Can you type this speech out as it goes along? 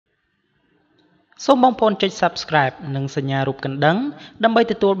សូមបងប្អូនចុច Subscribe និងសញ្ញារូបកណ្ដឹងដើម្បី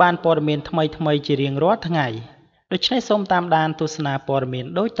ទទួលបានព័ត៌មានថ្មីៗជារៀងរាល់ថ្ងៃដូច្នេះសូមតាមដានទស្សនាព័ត៌មាន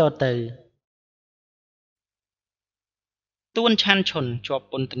ដូចតទៅទួនឆាន់ឈុនជាប់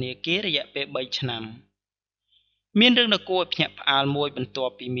ពន្ធនាគាររយៈពេល3ឆ្នាំមានរឿងដ៏គួរឲ្យភ្ញាក់ផ្អើលមួយបន្ទា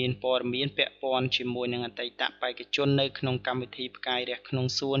ប់ពីមានព័ត៌មានពាក់ព័ន្ធជាមួយនឹងអតីតបេក្ខជននៅក្នុងកម្មវិធីផ្កាយរះក្នុង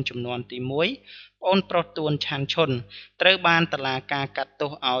សួនចំនួនទី1ប្អូនប្រុសទួនឆាន់ឈុនត្រូវបានតុលាការកាត់ទោ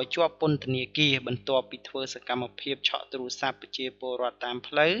សឲ្យជាប់ពន្ធនាគារបន្ទាប់ពីធ្វើសកម្មភាពឆក់ទូរស័ព្ទប្រជាពលរដ្ឋតាម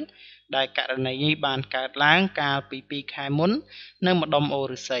ផ្លូវដែលករណីនេះបានកើតឡើងកាលពី2ខែមុននៅម្ដុំអូ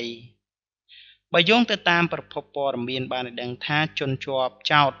រឫស្សីបើយោងទៅតាមប្រភពព័ត៌មានបានឲ្យដឹងថាជនជាប់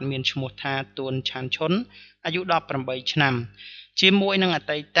ចោទមានឈ្មោះថាទួនឆាន់ឈុនអាយុ18ឆ្នាំជាមួយនឹង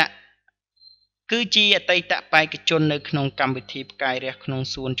គឺជាអតីតបេក្ខជននៅក្នុងកម្មវិធីផ្កាយរះក្នុង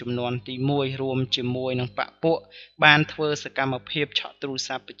សួនចំនួនទី1រួមជាមួយនឹងបពពួកបានធ្វើសកម្មភាពឆក់ទូរ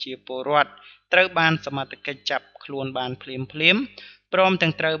ស័ព្ទប្រជាពលរដ្ឋត្រូវបានសមត្ថកិច្ចចាប់ខ្លួនបានភ្លាមព្រមទាំ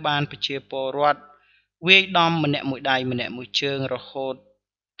ងត្រូវបានប្រជាពលរដ្ឋវាយដំម្នាក់មួយដៃម្នាក់មួយជើងរហូត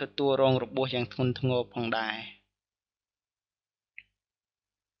ទទួលរងរបួសយ៉ាងធ្ងន់ធ្ងរផងដែរ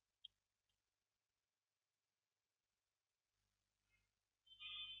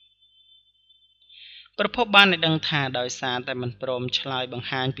ប្រពន្ធបានដឹងថាដោយសារតែមិនព្រមឆ្លើយបង្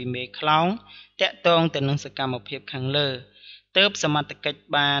ហាញពីមេខ្លោងតាក់ទងទៅនឹងសកម្មភាពខាងលើទើបសមត្ថកិច្ច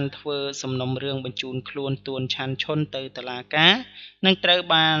បានធ្វើសំណុំរឿងបញ្ជូនខ្លួនទួនឆាន់ឈុនទៅតុលាការនិងត្រូវ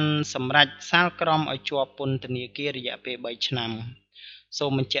បានសម្រេចសាលក្រមឲ្យជាប់ពន្ធនាគាររយៈពេល3ឆ្នាំសូ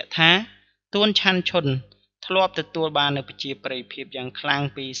មបញ្ជាក់ថាទួនឆាន់ឈុនធ្លាប់ទទួលបាននូវប្រជាប្រិយភាពយ៉ាងខ្លាំង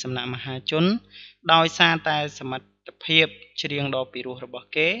ពីសំណាក់មហាជនដោយសារតែសមត្ថភាពច្រៀងដ៏ពិរោះរបស់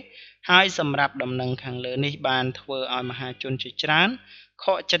គេហើយសម្រាប់ដំណឹងខាងលើនេះបានធ្វើឲ្យមហាជនជាច្រើនខ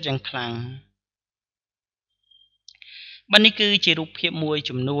កចិត្តយ៉ាងខ្លាំងបាទនេះគឺជារូបភាពមួយ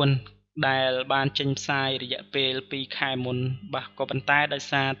ចំនួនដែលបានចេញផ្សាយរយៈពេល2ខែមុនបាទក៏ប៉ុន្តែដោយ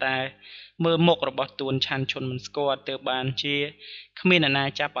សារតែមើលមុខរបស់ទួនឆាន់ឈុនមិនស្គាល់ទើបបានជាគ្មានអ្នកណា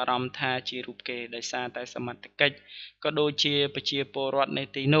ចាប់អារម្មណ៍ថាជារូបគេដោយសារតែសមត្ថកិច្ចក៏ដូចជាប្រជាពលរដ្ឋនៅ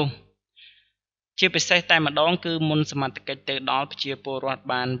ទីនោះជាពិសេសតែម្ដងគឺមុនសមត្ថកិច្ចទៅដល់ប្រជាពលរដ្ឋ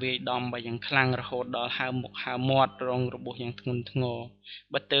បានវាយដំយ៉ាងខ្លាំងរហូតដល់ហើមមុខហើមមាត់រងរបួសយ៉ាងធ្ងន់ធ្ងរ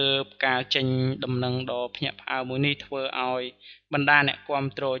បើទើបការចេញដំណឹងដ៏ភ្ញាក់ផ្អើលមួយនេះធ្វើឲ្យបណ្ដាអ្នកគាំ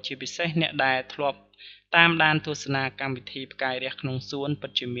ទ្រជាពិសេសអ្នកដែលធ្លាប់តាមដានទស្សនាកម្មវិធីផ្កាយរះក្នុងសួនពិ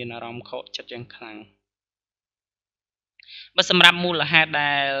តជាមានអារម្មណ៍ខកចិត្តយ៉ាងខ្លាំងបើសម្រាប់មូលហេតុ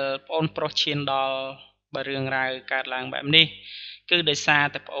ដែលប្អូនប្រុសឈានដល់បើរឿងរ៉ាវកើតឡើងបែបនេះគឺដោយសារ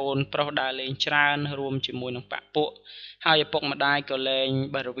តែប្អូនប្រុសដើរលេងច្រើនរួមជាមួយនឹងបពពួកហើយឪពុកម្ដាយក៏លែង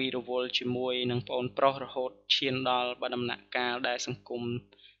បរិវីរវល់ជាមួយនឹងប្អូនប្រុសរហូតឈានដល់ដំណាក់កាលដែលសង្គម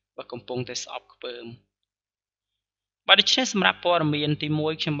កំពុងតែស្អប់ខ្ពើមបាទដូច្នេះសម្រាប់ព័ត៌មានទី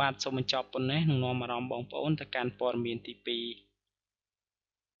1ខ្ញុំបាទសូមបញ្ចប់ប៉ុណ្ណេះនឹងនាំអារម្មណ៍បងប្អូនទៅកាន់ព័ត៌មានទី2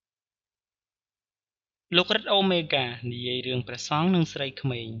លោករិទ្ធអូមេហ្គានិយាយរឿងព្រះសង្ឃនិងស្រីក្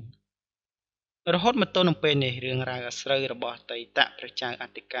មេងរហូតមកទល់នឹងពេលនេះរឿងរ៉ាវអាស្រូវរបស់អតីតព្រះចៅអ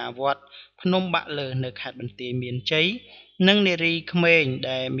ធិការវត្តភ្នំបាក់លើនៅខេត្តបន្ទាយមានជ័យនិងនារីក្មេង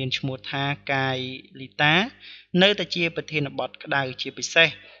ដែលមានឈ្មោះថាកាយលីតានៅតែជាប្រធានបទក្តៅជាពិសេស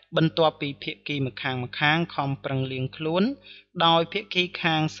បន្ទាប់ពីភាគីម្ខាងខំប្រឹងលៀងខ្លួនដោយភាគី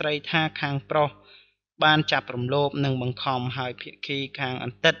ខាងស្រីថាខាងប្រុសបានចាប់រំលោភនិងបង្ខំឲ្យភាគីខាងអ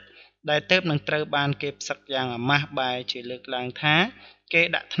ន្តិតដែលទើបនឹងត្រូវបានគេផ្សឹកយ៉ាងអាម៉ាស់បែរជាលើកឡើងថាគេ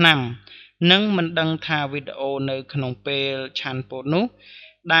ដាក់ថ្នាំនិងមិនដឹងថាវីដេអូនៅក្នុងពេលឆាន់ពោតនោះ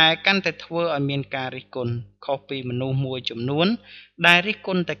ដែលកាន់តែធ្វើឲ្យមានការរិះគន់ខុសពីមនុស្សមួយចំនួនដែលរិះគ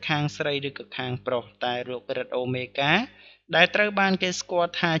ន់តែខាងស្រីឬក៏ខាងប្រុសតែលោករិទ្ធអូមេហ្គាដែលត្រូវបានគេស្គា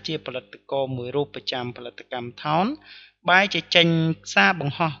ល់ថាជាផលិតករមួយរូបប្រចាំផលិតកម្មថោនបែរជាចេញសារប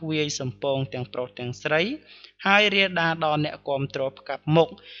ង្ហោះវាយសំពងទាំងប្រុសទាំងស្រីហើយរាលដាលដល់អ្នកគាំទ្រផ្កាប់មុខ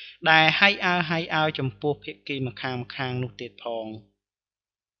ដែលហៃអើចំពោះភាគីម្ខាងនោះទៀតផង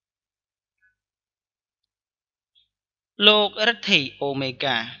លោករិទ្ធិអូមេហ្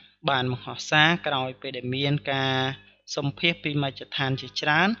គាបានបង្ហោះសារក្រោយពេលដែលមានការសម្ភាសពីមជ្ឈដ្ឋានជាច្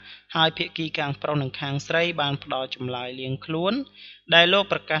រើនហើយភាគីខាងប្រុសនិងខាងស្រីបានផ្ដល់ចម្លើយលៀងខ្លួនដែលលោក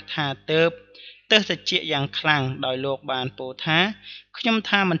ប្រកាសថាទើបទើសតិចយ៉ាងខ្លាំងដោយលោកបានពោលថាខ្ញុំ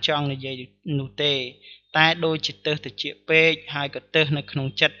ថាមិនចង់និយាយនោះទេតែដូចជាទើសតិចពេកហើយក៏ទើសនៅក្នុង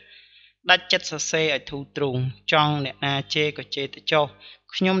ចិត្តដាច់ចិត្តសរសេរឲ្យធូរទ្រូងចង់អ្នកណាជេរក៏ជេរទៅចុះ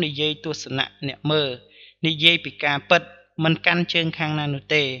ខ្ញុំនិយាយទស្សនៈអ្នកមើលនិយាយពីការពិតមិនកាន់ជើងខាងណានោះ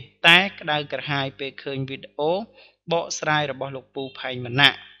ទេតែក្តៅក្រហាយពេលឃើញវីដេអូបកស្រាយរបស់លោកពូផែងម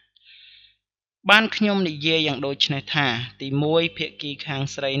ណៈបានខ្ញុំនិយាយយ៉ាងដូចនេះថាទី1ភាគីខាង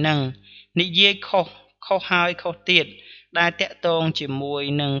ស្រីនឹងនិយាយខុសហើយខុសទៀត ដែលតាក់ទងជាមួយ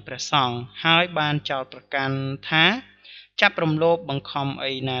នឹងព្រះសង្ឃហើយបានចោទប្រកាន់ថាចាប់រំលោភបង្ខំ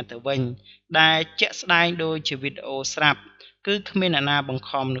អីណាទៅវិញដែលជាក់ស្ដែងដូចជាវីដេអូស្រាប់គឺគ្មានអ្នកណាបង្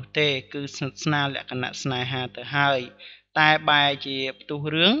ខំនោះទេគឺស្និទ្ធស្នាលលក្ខណៈស្នេហាទៅហើយតែបែរជាផ្ទុះ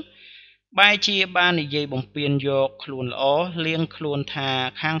រឿងបែរជាបាននិយាយបំពេញយកខ្លួនល្អលៀងខ្លួនថា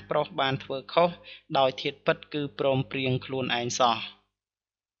ខាងប្រុសបានធ្វើខុសដោយធាតុពិតគឺព្រមព្រៀងខ្លួនឯងសោះ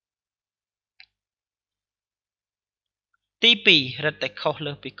ទី2រឹតតែខុស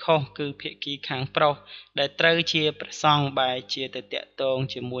លើសពីខុសគឺភាគីខាងប្រុសដែលត្រូវជាព្រះសង្ឃបែរជាទៅតាក់ទង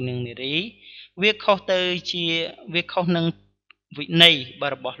ជាមួយនឹងនារីវាខុសនឹងវិន័យ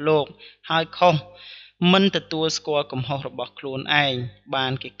របស់លោកហើយខុសមិនទទួលស្គាល់កំហុសរបស់ខ្លួនឯងបា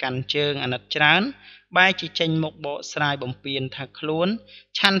នគេកាន់ជើងអាណិតច្រើនបែរជាចេញមកបកស្រាយបំពេញថាខ្លួន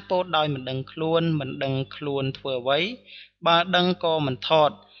ឆាន់ពោតដោយមិនដឹងខ្លួនធ្វើអ្វីបើដឹងក៏មិនថ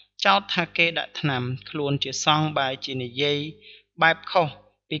តចោទថាគេដាក់ថ្នាំខ្លួនជាសង្ឃបែរជានិយាយបែបខុស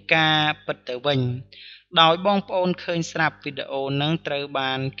ពីការពិតទៅវិញដោយបងប្អូនឃើញស្រាប់វីដេអូនឹងត្រូវ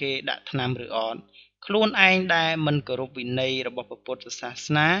បានគេដាក់ថ្នាំឬអត់ខ្លួនឯងដែលមិនគោរពវិន័យរបស់ពុទ្ធសាស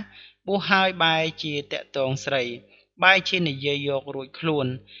នាពោះហើយបែរជាតាក់ទងស្រីបែរជានិយាយយករួចខ្លួន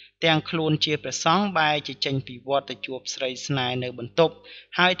ទាំងខ្លួនជាព្រះសង្ឃបែរជាចេញពីវត្តទៅជួបស្រីស្នេហ៍នៅបន្ទប់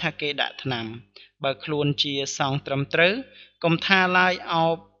ហើយថាគេដាក់ថ្នាំបើខ្លួនជាសង្ឃត្រឹមត្រូវកុំថាឡើយអោ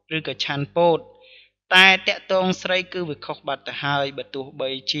បឬក៏ឆាន់ពោតតែតាក់ទងស្រីគឺវាខុសបាត់ទៅហើយបើទោះបី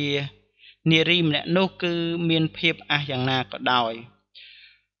ជានារីម្នាក់នោះគឺមានភាពអះយ៉ាងណាក៏ដោយ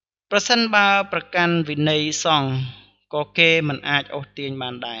ប្រសិនបើប្រកាន់វិន័យសង្ឃក៏គេមិនអាចអូសទាញបា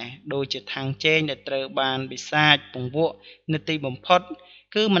នដែរដូចជាທາງជែងដែលត្រូវបានបិសាចពង្វក់នៅទីបំផុត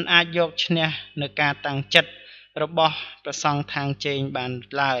គឺមិនអាចយកឈ្នះនៅការតាំងចិត្តរបស់ព្រះសង្ឃທາງជែងបាន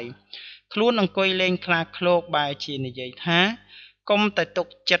ឡើយខ្លួនអង្គុយលេងខ្លាឃ្លោកបែរជានិយាយថាកុំតែទុក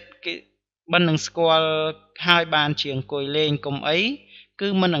ចិត្តគេបិណ្ឌនឹងស្គាល់ហើយបានជាអង្គុយលេងកុំអីគឺ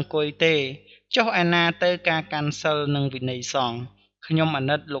មិនអង្គុយទេចុះឯណាទៅការកាន់សិលនិងវិន័យសង្ឃខ្ញុំអា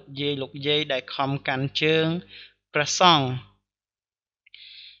ណិតលោកយាយដែលខំកាន់ជើងព្រះសង្ឃ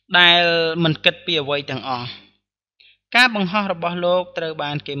ដែលមិនគិតពីអ្វីទាំងអស់ការបង្ហោះរបស់លោកត្រូវ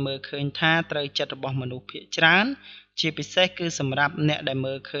បានគេមើលឃើញថាត្រូវចិត្តរបស់មនុស្សភាគច្រើនជាពិសេសគឺសម្រាប់អ្នកដែល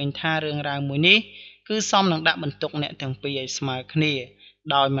មើលឃើញថារឿងរ៉ាវមួយនេះគឺសមនឹងដាក់បន្ទុកអ្នកទាំងពីរឲ្យស្មើគ្នា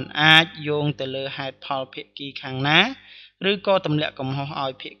ដោយមិនអាចយោងទៅលើហេតុផលភាគីខាងណាឬក៏ទម្លាក់កំហុសឲ្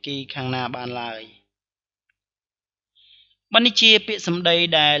យភាគីខាងណាបានឡើយបាននេះជាពាក្យសម្ដី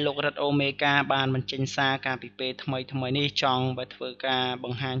ដែលលោករ៉ាត់អូមេហ្កាបានបញ្ចេញសារកាលពីពេលថ្មីនេះចង់បើធ្វើការប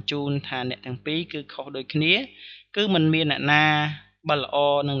ង្ហាញជូនថាអ្នកទាំងពីរគឺខុសដូចគ្នាគឺមិនមានអ្នកណាបើល្អ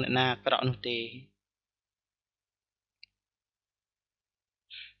និងអ្នកណាអាក្រក់នោះទេ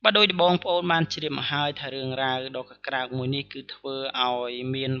បើដោយបងប្អូនបានជ្រាបមកហើយថារឿងរ៉ាវដ៏កក្រើកមួយនេះគឺធ្វើឲ្យ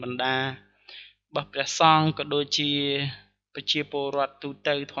មានបណ្ដារបស់ព្រះសង្ឃក៏ដូចជាប្រជាពលរដ្ឋទូ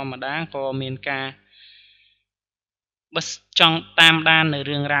ទៅធម្មតាក៏មានការបើចង់តាមដាននៅ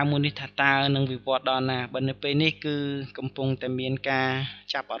រឿងរ៉ាវមួយនេះថាតើនឹងវិវត្តដល់ណាបើនៅពេលនេះគឺកំពុងតែមានការ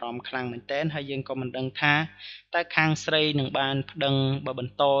ចាប់អារម្មណ៍ខ្លាំងមែនទែនហើយយើងក៏មិនដឹងថាតើខាងស្រីនឹងបានប្តឹងបើប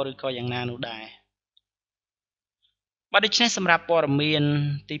ន្តឬក៏យ៉ាងណានោះដែរបាទដូច្នេះសម្រាប់ព័ត៌មាន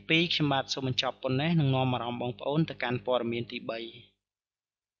ទី2ខ្ញុំបាទសូមបញ្ចប់ប៉ុណ្ណេះនឹងនាំអារម្មណ៍បងប្អូនទៅកាន់ព័ត៌មានទី3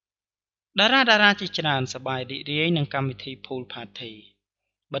តារាជាច្រើនសប្បាយរីករាយនឹងកម្មវិធី Pool Party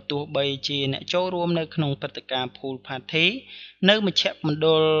បើទោះបីជាអ្នកចូលរួមនៅក្នុងព្រឹត្តិការណ៍ Pool Party នៅមជ្ឈមណ្ឌ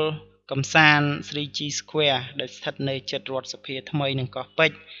លកំសាន្ត 3G Square ដែលស្ថិតនៅជិតរដ្ឋសភាថ្មីនឹងកោះពេ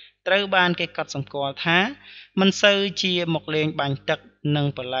ជ្រត្រូវបានគេកត់សម្គាល់ថាមិនសូវជាមកលេងបាញ់ទឹកនិង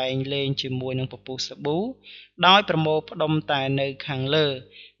ប្រឡែងលេងជាមួយនឹងពពុះសាប៊ូដោយប្រមូលផ្ដុំតែនៅខាងលើ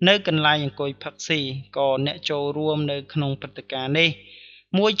នៅកន្លែងអង្គុយផឹកស៊ីក៏អ្នកចូលរួមនៅក្នុងព្រឹត្តិការណ៍នេះ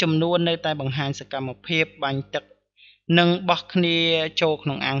មួយចំនួននៅតែបង្ហាញសកម្មភាពបាញ់ទឹកនិងបោះគ្នាចូលក្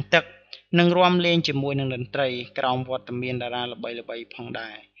នុងអាងទឹកនិងរាំលេងជាមួយនឹងតន្ត្រីក្រោមវត្តមានតារាល្បីៗផង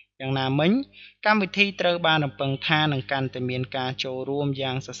ដែរយ៉ាងណាមិញកម្មវិធីត្រូវបានរំពឹងថានឹងកាន់តែមានការចូលរួម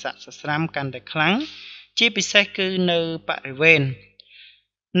យ៉ាងសស្រាក់សស្រាំកាន់តែខ្លាំងជាពិសេសគឺនៅបរិវេណ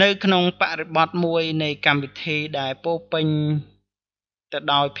នៅក្នុងបរិបទមួយនៃកម្មវិធីដែលពោពេញទៅ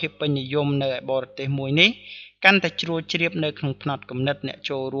ដោយភាពពេញនិយមនៅឯបរទេសមួយនេះកាន់តែជ្រួលជ្រាបនៅក្នុងផ្នត់គំនិតអ្នក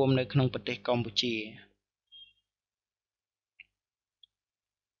ចូលរួមនៅក្នុងប្រទេសកម្ពុជា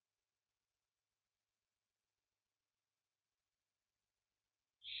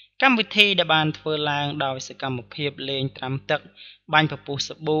កម្មវិធីដែលបានធ្វើឡើងដោយសកម្មភាពលេងត្រាំទឹកបាញ់ពពុះ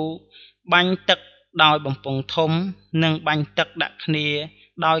សាប៊ូបាញ់ទឹកដោយបំពង់ធំនិងបាញ់ទឹកដាក់គ្នា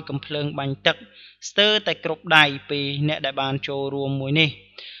ដោយកំភ្លើងបាញ់ទឹកស្ទើរតែគ្រប់ដៃពីអ្នកដែលបានចូលរួមមួយនេះ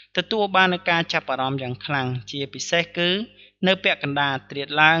ទទួលបានការចាប់អារម្មណ៍យ៉ាងខ្លាំងជាពិសេសគឺ នៅពាក់កណ្ដាលត្រៀត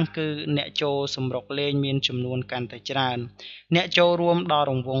ឡើងគឺអ្នកចូលសម្រុកលេងមានចំនួនកាន់តែច្រើនអ្នកចូលរួមដល់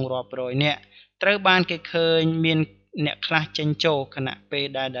រង្វង់រាប់រយនាក់ត្រូវបានគេឃើញមានអ្នកខ្លះចេញចូលខណៈពេល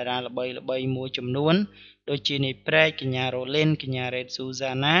ដែលតារាល្បីៗមួយចំនួនដូចជានាយព្រែកកញ្ញារ៉ូលីនកញ្ញារ៉េតស៊ូហ្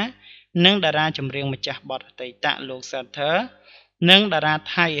សាណានិងតារាចម្រៀងម្ចាស់បទអតីតលោកសាធើនិងតារា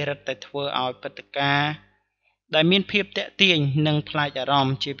ថៃរឹតតែធ្វើឲ្យព្រឹត្តិការណ៍ដែលមានភាពទាក់ទាញនិងប្លែកអារម្ម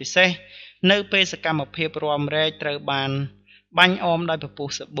ណ៍ជាពិសេសនៅពេលសកម្មភាពរាំរែកត្រូវបានបាញ់អមដោយពពុះ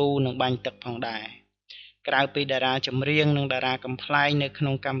សាប៊ូនិងបាញ់ទឹកផងដែរក្រៅពីតារាចម្រៀងនិងតារាកំប្លែងនៅក្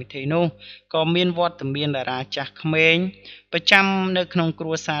នុងកម្មវិធីនោះក៏មានវត្តមានតារាចាស់ក្មេងប្រចាំនៅក្នុងគ្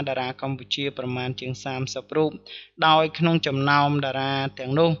រួសារតារាកម្ពុជាប្រមាណជាង30រូបដោយក្នុងចំណោមតារាទាំ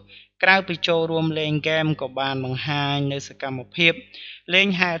ងនោះក្រៅពីចូលរួមលេងហ្គេមក៏បានបង្ហាញនៅសកម្មភាពលេង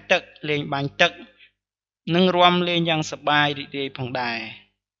ហែលទឹកលេងបាញ់ទឹកនិងរាំលេងយ៉ាងសប្បាយរីករាយផងដែរ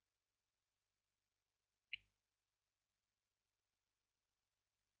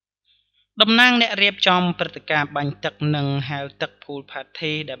តំណាងអ្នករៀបចំព្រឹត្តិការណ៍បាញ់ទឹកនិងហែលទឹក Pool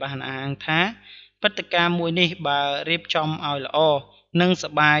Party ដែលបានអះអាងថាព្រឹត្តិការណ៍មួយនេះបើរៀបចំឲ្យល្អនិងស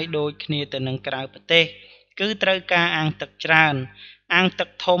ប្បាយដូចគ្នាទៅនឹងក្រៅប្រទេសគឺត្រូវការអាងទឹកច្រើនអាងទឹក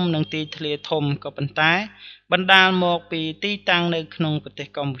ធំនិងទីធ្លាធំក៏ប៉ុន្តែបណ្ដាលមកពីទីតាំងនៅក្នុងប្រទេស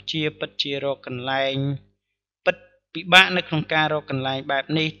កម្ពុជាពិតជារកកន្លែងពិតពិបាកនៅក្នុងការរកកន្លែងបែប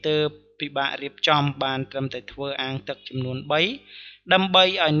នេះទើបពិបាករៀបចំបានត្រឹមតែធ្វើអាងទឹកចំនួន3ដើម្បីឲ្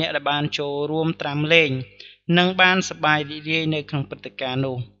យអ្នកដែលបានចូលរួមត្រាំលេងនិងបានសប្បាយរីករាយនៅក្នុងព្រឹត្តិការណ៍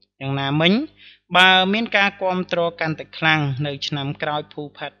នោះយ៉ាងណាមិញបើមានការគាំទ្រកាន់តែខ្លាំងនៅឆ្នាំក្រោយ Pool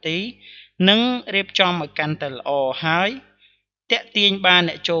Party នឹងរៀបចំឲ្យកាន់តែល្អហើយតាក់ទាញបាន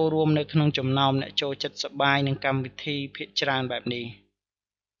អ្នកចូលរួមនៅក្នុងចំណោមអ្នកចូលចិត្តសប្បាយនឹងកម្មវិធីភាគច្រើនបែបនេះ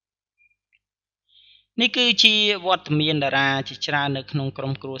នេះគឺជាវត្តមានតារាជាច្រើននៅក្នុងក្រុ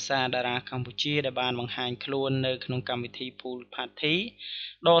មគ្រួសារតារាកម្ពុជាដែលបានបង្ហាញខ្លួននៅក្នុងកម្មវិធី Pool Party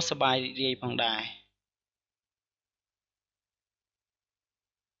ដ៏សប្បាយរីករាយផងដែរ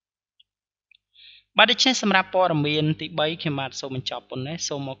បាទដូច្នេះសម្រាប់ព័ត៌មានទី3ខ្ញុំបាទសូមបញ្ចប់ប៉ុណ្ណេះ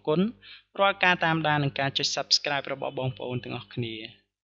សូមអរគុណរាល់ការតាមដាននិងការចុច Subscribe របស់បងប្អូនទាំងអស់គ្នា